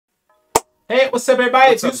Hey, what's up, everybody?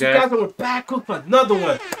 What's up, guys? We're back with another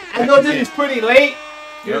one. I know this is pretty late.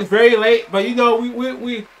 It's very late, but you know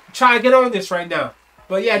we try to get on this right now.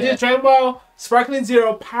 But yeah, this is Dragon Ball Sparkling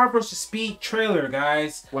Zero Power vs. Speed trailer,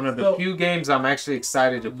 guys. One of the few games I'm actually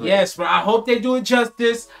excited to play. Yes, but I hope they do it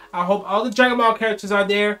justice. I hope all the Dragon Ball characters are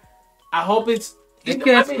there. I hope it's... You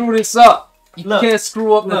can't screw this up. You can't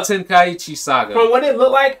screw up the Tenkaichi saga. From what it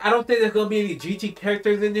looked like, I don't think there's going to be any GT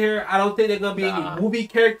characters in here. I don't think there's going to be any movie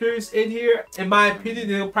characters in here. In my opinion,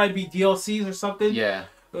 there'll probably be DLCs or something. Yeah.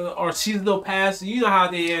 Or seasonal pass. You know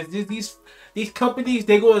how they is. These companies,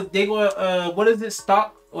 they go what is it,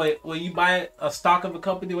 stock? Wait, when you buy a stock of a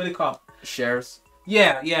company, what do they call it? Shares.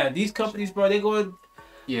 Yeah. These companies, bro, they going...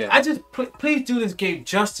 Yeah. I just please do this game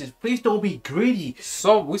justice. Please don't be greedy.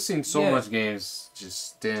 So we've seen so much games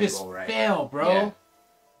just didn't go right. Fail, bro. Yeah.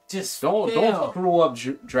 Just don't screw up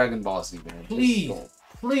Dragon Ball Z, man.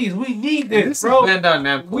 Please, we need this, bro. Is Bandai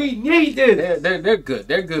Namco. We need this. They're good.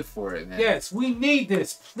 They're good for it, man. Yes, we need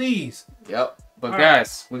this, please. Yep. But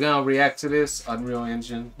guys, we're gonna react to this Unreal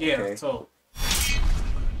Engine. Yeah. Okay. So.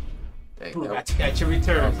 Got your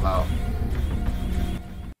return.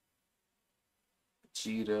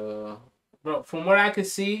 Vegeta. Bro, from what I can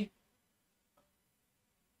see,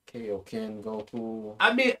 Kaioken, Goku.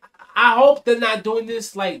 I mean, I hope they're not doing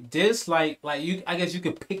this like this. Like you, I guess you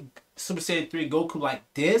could pick Super Saiyan 3 Goku like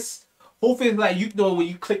this. Hopefully, like you know, when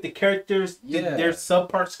you click the characters, their sub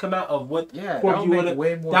parts come out of what form you want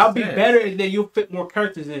to. That'll be better, and then you'll fit more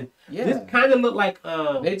characters in. Yeah, this kind of look like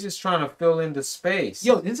they just trying to fill in the space.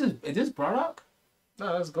 Yo, is this Bardock?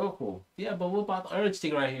 No, that's Goku. Yeah, but what about the orange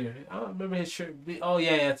thing right here? I don't remember his shirt. Oh,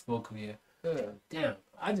 yeah, that's Goku, yeah. Damn,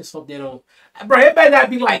 I just hope they don't... Bro, it better not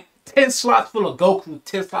be like 10 slots full of Goku,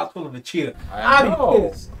 10 slots full of Vegeta. I'll be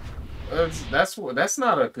pissed. That's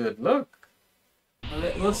not a good look.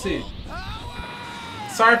 We'll see.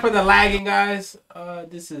 Sorry for the lagging, guys.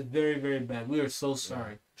 This is very, very bad. We are so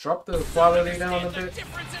sorry. Drop the quality down a bit.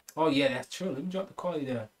 Oh, yeah, that's true. Let me drop the quality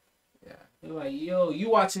down. Yeah. They're like, yo, you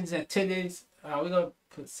watching this at 10 days? We're gonna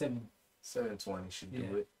put 720 should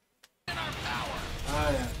do it.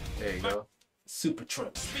 Yeah. There you go. Super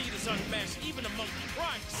Trump.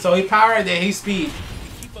 So he power and then he speed.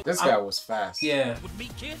 This guy was fast. Yeah.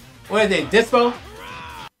 What is it? Dispo?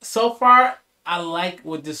 So far, I like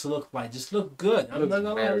what this looks like. Just look good. I'm not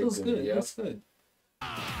gonna lie, it looks good. It looks good.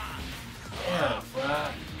 Yeah, bro.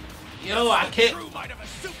 Yo, I can't.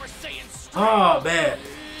 Oh man.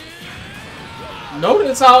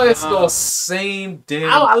 Notice how it's the same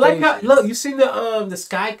damn. I like how look. You see the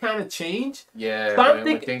sky kind of change. Yeah, so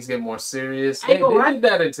when things get more serious. They did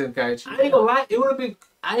that in Tenkaichi. I ain't gonna lie. It would have been.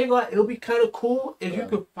 I ain't gonna lie. It would be kind of cool if you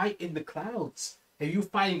could fight in the clouds. If you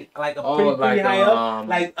fighting like a pretty high up,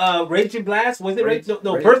 like Raging Blast. Was it Raging?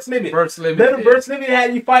 No, Burst Limit. Burst Limit. Remember Burst Limit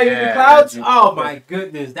had you fighting in the clouds? Oh my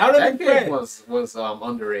goodness, that would have been great. Was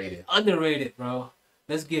underrated. Underrated, bro.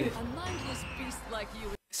 Let's get it.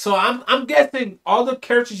 So I'm guessing all the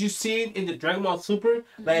characters you've seen in the Dragon Ball Super,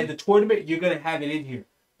 like in the tournament, you're gonna have it in here,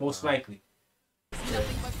 most likely.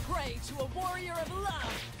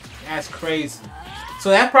 That's crazy. So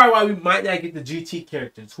that's probably why we might not get the GT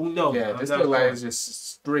characters. Who knows? Yeah, this looks like it's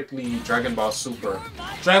just strictly Dragon Ball Super.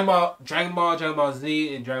 Dragon Ball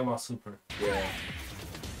Z, and Dragon Ball Super. Yeah.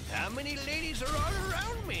 How many ladies are all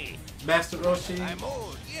around me? Master Roshi. I'm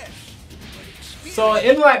old, yes. So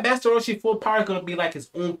it looks like Master Roshi full power is gonna be like his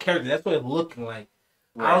own character. That's what it's looking like.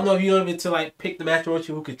 Right. I don't know if you're able to like pick the Master Roshi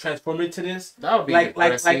who could transform into this. That would be like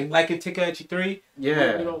in Tenkaichi 3.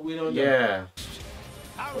 Yeah. We don't know. Yeah.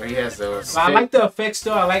 Where he has those. I like the effects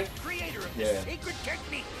though. I like. Yeah.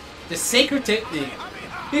 The sacred technique.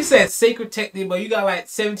 He said sacred technique, but you got like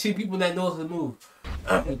 17 people that knows the move.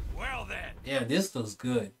 Well then. Yeah, this looks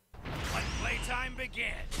good. Let playtime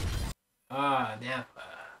begin. Now.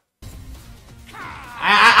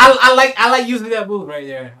 I like using that move right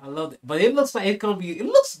there. I love it, but it looks like it's gonna be. It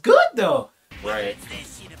looks good though. Right.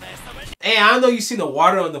 Hey, I don't know. You see the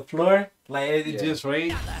water on the floor, like it just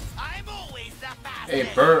rained. Hey,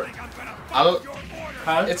 Bert.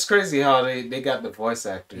 It's crazy how they got the voice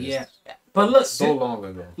actors. Yeah, but look, so long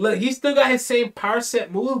ago. Look, he still got his same power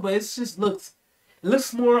set move, but it just looks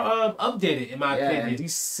more updated in my opinion. And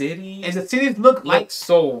these cities and the cities look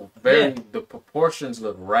so very the proportions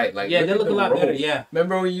look right. Like they look a lot better. Yeah.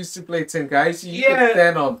 Remember when we used to play Tenkaichi? You could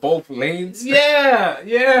stand on both lanes. Yeah. But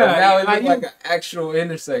now it looks like an actual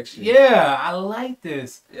intersection. Yeah, I like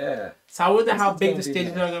this. Yeah. So I wonder how big the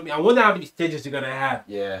stages are gonna be. I wonder how many stages you're gonna have.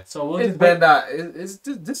 Yeah. So we'll it's Bandai.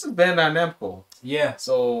 This is Bandai Namco. Yeah.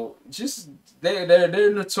 So just they're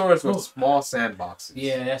notorious with small sandboxes.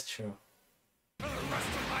 Yeah, that's true. For the rest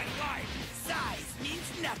of my life, size means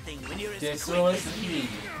nothing. Just so it's me.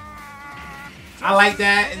 I like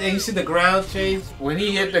that. And then you see the ground change. When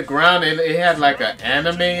he hit the ground, it had like an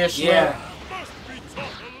anime-ish look. Yeah.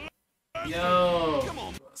 Yo.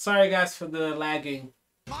 Sorry guys for the lagging.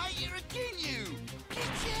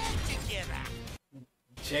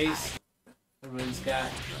 Chase. Everyone's got.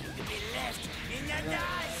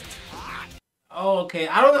 Oh, okay.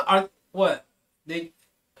 I don't know.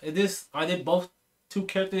 Are they both two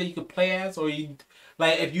characters that you can play as, or you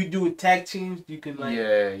like if you do tag teams, you can like.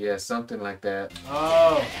 Yeah, something like that.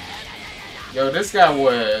 Oh. Yo, this guy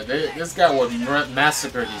would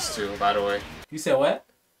massacre these two. By the way. You said what?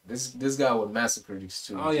 This guy would massacre these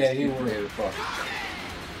two. Oh yeah, he would.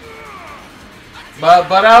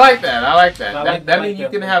 But I like that. I like that. That means you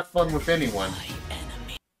can have fun with anyone.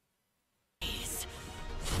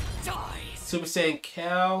 Super Saiyan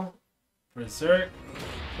Cal, Berserk.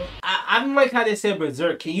 I don't like how they said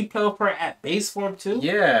Berserk. Can you play with her at base form too?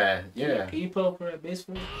 Yeah. Can you play with her at base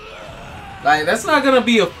form? Like that's not gonna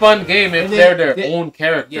be a fun game if they're their own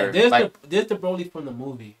character. Yeah, there's the Broly from the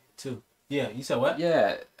movie too. Yeah, you said what?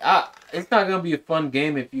 Yeah, it's not gonna be a fun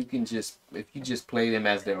game if you just play them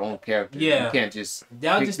as their own character. Yeah, you can't just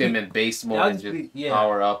pick them in base mode and just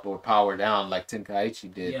power up or power down like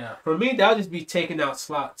Tenkaichi did. Yeah, for me that'll just be taking out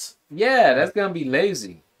slots. Yeah, that's gonna be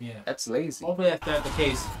lazy. Yeah, that's lazy. Hopefully that's not the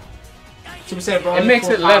case. Super Saiyan Broly. It makes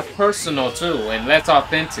it less personal too and less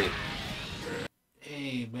authentic.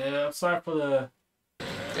 Hey man, I'm sorry for the.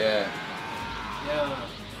 Yeah.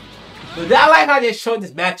 But I like how they showed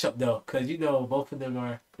this matchup though, because you know both of them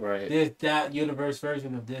are right. That universe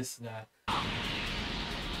version of this guy.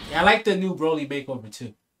 Yeah, I like the new Broly makeover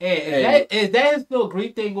too. Hey, is that his little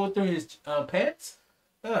green thing going through his pants?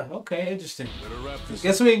 Okay, interesting.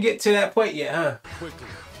 Guess we didn't get to that point yet, huh? Quickly,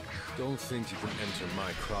 don't think you can enter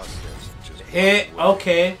my crosshairs. Just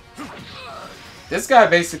okay. This guy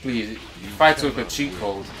basically fights with a cheat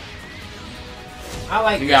code. I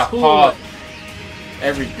like. You got paw,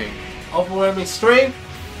 everything. Overwhelming strength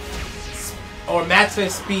or maximum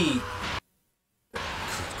speed. Good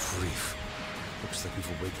grief. Looks like we've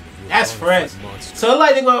awakened a real That's fresh. So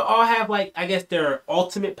like they're gonna all have like I guess their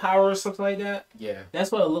ultimate power or something like that. Yeah.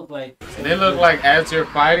 That's what it looked like. And it looked like as you're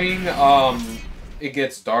fighting, it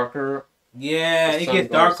gets darker. Yeah, it gets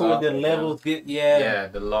darker when the levels get Yeah,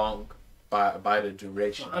 the long by the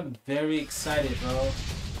duration. I'm very excited, bro.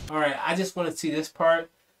 Alright, I just want to see this part.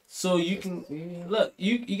 So you can look,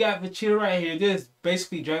 you got Vegeta right here. This is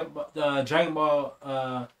basically Dragon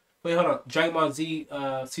Ball. Wait, hold on. Dragon Ball Z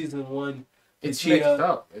season 1. It's mixed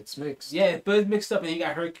up. It's mixed. Yeah, but it's mixed up, and you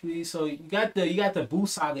got Hercules. So you got the Buu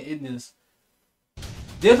saga in this.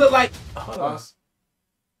 There's a like. Hold on.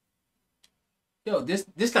 Yo, this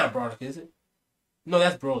not Bardock, is it? No,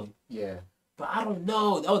 that's Broly. Yeah. But I don't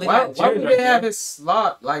know. Oh, why would they have his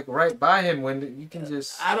slot like right by him when you can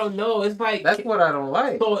just? I don't know. It's like that's what I don't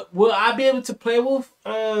like. So will I be able to play with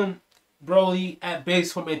Broly at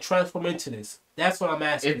base form and transform into this? That's what I'm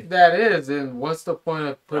asking. If that is, then what's the point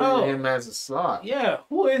of putting him as a slot? Yeah,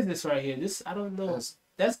 who is this right here? This I don't know.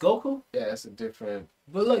 That's Goku. Yeah, it's a different.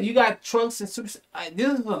 But look, you got Trunks and Super.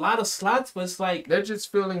 This is a lot of slots, but it's like they're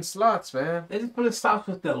just filling slots, man. They're just putting slots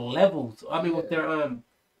with the levels. I mean, with their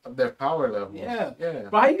of their power level. Yeah.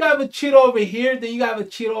 But how you got a cheat over here, then you got a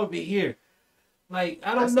cheat over here. Like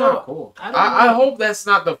I don't know. Not cool. I hope that's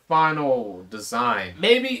not the final design.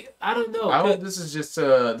 Maybe I don't know. I hope this is just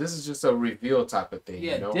a reveal type of thing.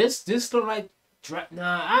 Yeah, you know? this look like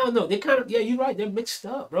I don't know. They kind of you're right. They're mixed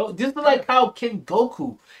up, bro. This look like Kaioken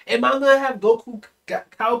Goku. Am I gonna have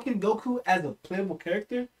Kaioken Goku as a playable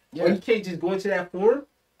character? Yeah. Or you can't just go into that form?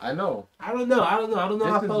 I know. I don't know how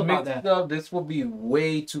I feel about that. Up. This will be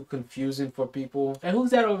way too confusing for people. And who's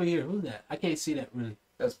that over here? Who's that? I can't see that really.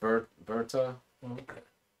 That's Berta. Oh, okay.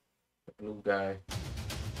 The blue guy.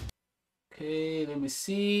 Okay, let me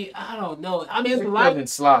see. I don't know. I mean, it's a lot of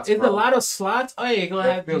slots. It's a lot of slots. Oh, yeah, you're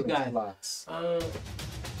gonna have these guys. Slots.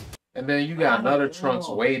 And then you got another Trunks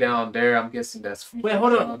way down there. I'm guessing that's. Wait,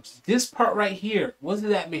 hold on. This part right here. What does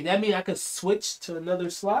that mean? That mean I could switch to another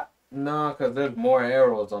slot? No, because there's more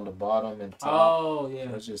arrows on the bottom and top. Oh, yeah.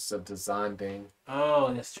 It's just a design thing.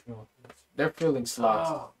 Oh, that's true. They're filling slots.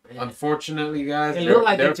 Oh, Unfortunately, guys,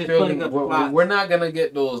 they're filling slots. We're not gonna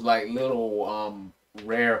get those like little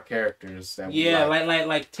rare characters that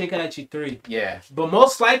like Tenkaichi 3. Yeah. But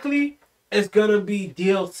most likely it's gonna be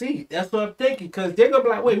DLC. That's what I'm thinking. Because they're gonna be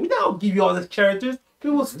like, wait, we not gonna give you all these characters.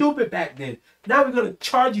 People were stupid back then. Now we're gonna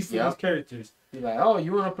charge you for these characters. You're like, oh,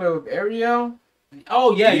 you wanna play with Ariel?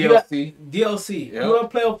 Oh yeah, DLC. DLC. Yep. You wanna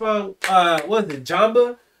play with what is it,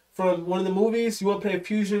 Jamba from one of the movies? You wanna play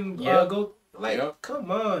Fusion? Go. Like,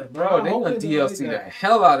 come on, bro. They gonna DLC the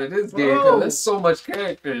hell out of this game because there's so much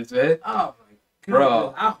characters, man. Oh my goodness.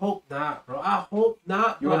 Bro, I hope not, bro. I hope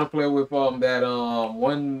not. You wanna play with that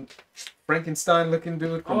one Frankenstein looking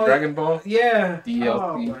dude from Dragon Ball? Yeah. DLC.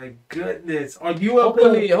 Oh my goodness. Or you want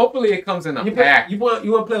hopefully it comes in a pack. You want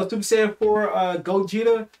to play with Super Saiyan 4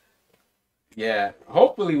 Gogeta? Yeah,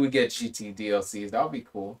 hopefully we get GT DLCs. That would be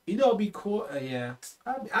cool. You know, it'd be cool. Yeah.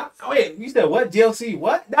 Wait, you said what? DLC?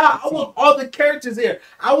 What? Nah, I want all the characters there.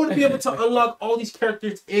 I want to be able to unlock all these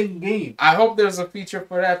characters in game. I hope there's a feature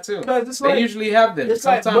for that too. Because they usually have them. It's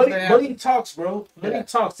sometimes like money talks, bro. Money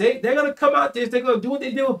talks. They're gonna come out there. They're gonna do what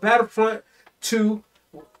they did with Battlefront 2.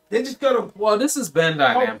 They're just gonna. Well, this is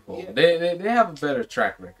Bandai Namco. Yeah. They have a better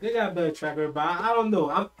track record. They got a better track record, but I don't know.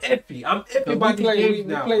 I'm iffy. About these games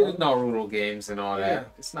now. We play the Naruto games and all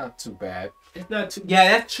that. It's not too bad. It's not too.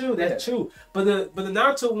 Yeah, that's true. That's true. But the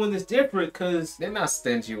Naruto one is different because they're not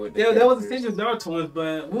stingy with. There was a stingy with Naruto ones,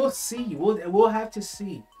 but we'll see. We'll have to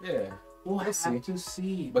see. Yeah. We'll have to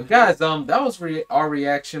see. But guys, that was our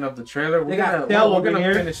reaction of the trailer. We're gonna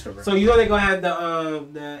finish the rest. So you know they're gonna have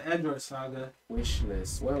the Android Saga wish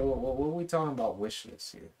list. What are we talking about wish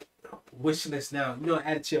list here? Wish list now. You know,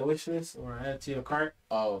 add it to your wish list or add it to your cart.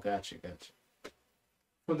 Oh, gotcha.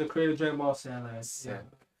 From the creator of Dragon Ball Z. Yeah.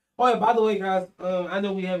 Oh yeah. By the way, guys, I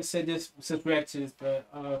know we haven't said this since reactions, but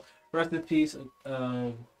rest in peace.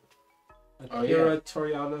 Akira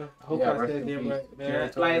Toriyama. I hope I said his name right,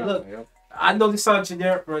 man. Like, look, I know this sounds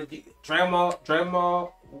generic, but Dragon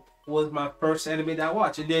Ball was my first anime that I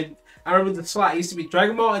watched. And then I remember the slot. It used to be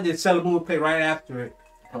Dragon Ball and then Sailor Moon would play right after it.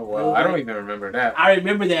 Oh, wow. I don't even remember that. I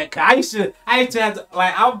remember that. Cause I used to have to,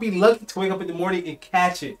 like, I would be lucky to wake up in the morning and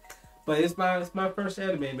catch it. But it's my first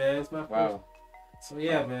anime, man. It's my first. Wow. So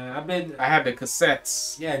yeah, man, I had the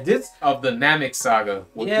cassettes. Yeah, of the Namek saga.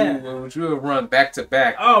 Which you would run back to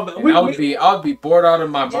back. Oh, but I would be bored out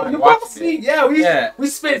of my mind watching it. Yeah, we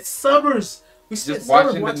spent summers. Just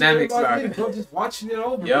watching the Namek saga. Just watching it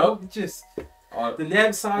over. Bro. Just the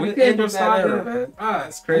Namek saga, we came from that era, man.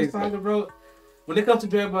 It's crazy, saga, bro. When it comes to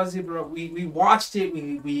Dragon Ball Z, bro, we watched it.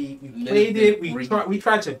 We played it. We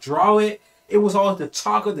tried to draw it. It was all the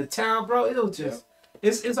talk of the town, bro. It was just.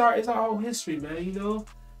 It's our whole history, man. You know,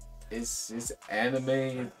 it's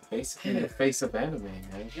anime, basically the face of anime,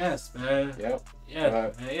 man. Yes, man. Yep. Yeah,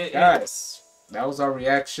 man. Guys, that was our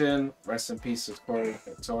reaction. Rest in peace to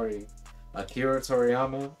Akira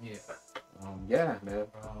Toriyama. Yeah. Yeah, man.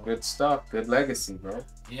 Good stuff. Good legacy, bro.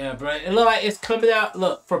 Yeah, bro. It look like it's coming out.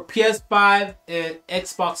 Look for PS5 and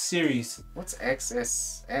Xbox Series. What's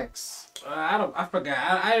XSX? I forgot.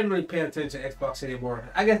 I didn't really pay attention to Xbox anymore.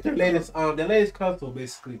 I guess the latest console,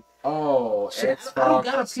 basically. Oh, Xbox. I don't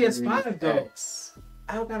got a PS5 though.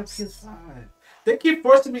 I don't got a PS5. They keep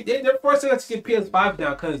forcing me. They're forcing us to get PS5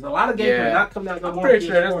 now because a lot of games are not coming out no more. I'm pretty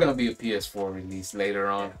sure there's gonna be a PS4 release later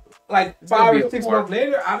on. Like 5 or 6 months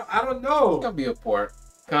later, I don't know. It's gonna be a port.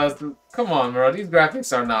 Cause come on, bro, these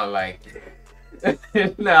graphics are not like.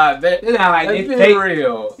 Nah, they're not like they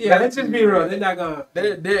real. Yeah, let's just be real. They're not gonna.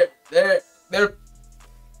 They're.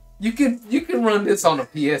 You can run this on a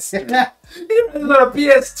PS2. You can run this on a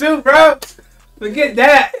PS2, bro. Forget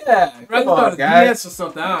that. Yeah, come on, guys. PS or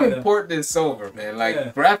something. You can port this over, man.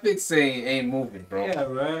 Like graphics ain't moving, bro. Yeah,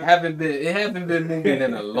 right. It haven't been moving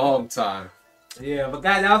in a long time. Yeah, but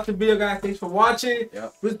guys, that was the video, guys. Thanks for watching.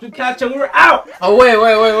 Yep. We'll catch you. We're out. Oh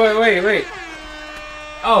wait.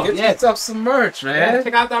 Oh, get yourself some merch, man. Yeah,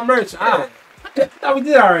 check out that merch. I thought we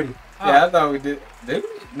did already. Yeah, I thought we did. Did we?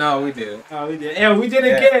 No, we didn't. Oh, we did. And we did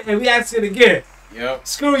it again, and we asked it again. Yep.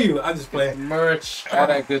 Screw you. I'm just playing. Merch, all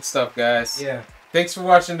that good stuff, guys. Yeah. Thanks for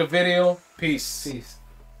watching the video. Peace. Peace.